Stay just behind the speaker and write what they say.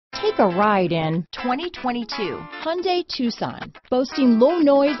Take a ride in 2022 Hyundai Tucson. Boasting low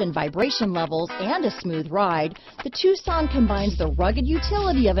noise and vibration levels and a smooth ride, the Tucson combines the rugged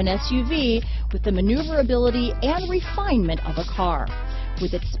utility of an SUV with the maneuverability and refinement of a car.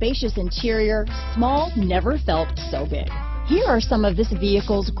 With its spacious interior, small never felt so big. Here are some of this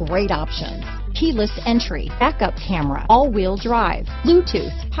vehicle's great options: keyless entry, backup camera, all-wheel drive,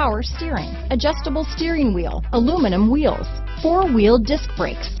 Bluetooth, power steering, adjustable steering wheel, aluminum wheels, four-wheel disc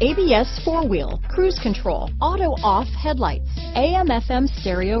brakes, ABS four-wheel, cruise control, auto-off headlights, AM/FM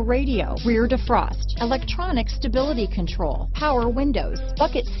stereo radio, rear defrost, electronic stability control, power windows,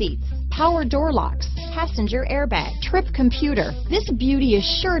 bucket seats, power door locks, passenger airbag, trip computer. This beauty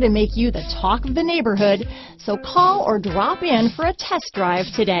is sure to make you the talk of the neighborhood, so call or drop in for a test drive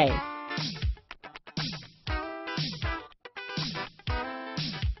today.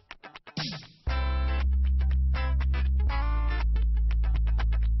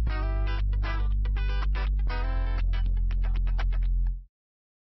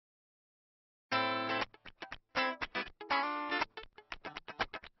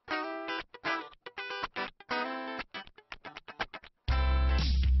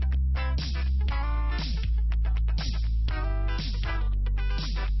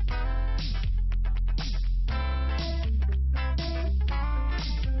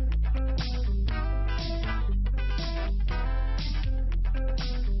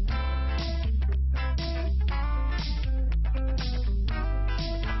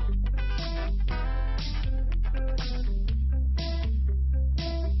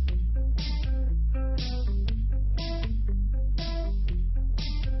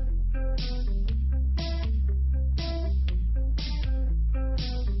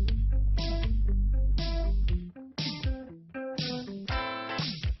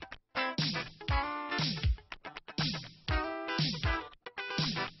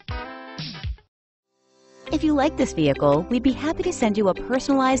 If you like this vehicle, we'd be happy to send you a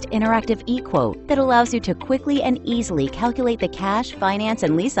personalized interactive e-quote that allows you to quickly and easily calculate the cash, finance,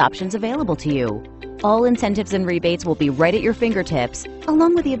 and lease options available to you. All incentives and rebates will be right at your fingertips,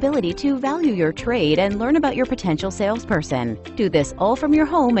 along with the ability to value your trade and learn about your potential salesperson. Do this all from your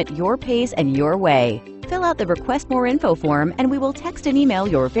home at your pace and your way. Fill out the Request More Info form and we will text and email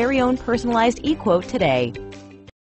your very own personalized e-quote today.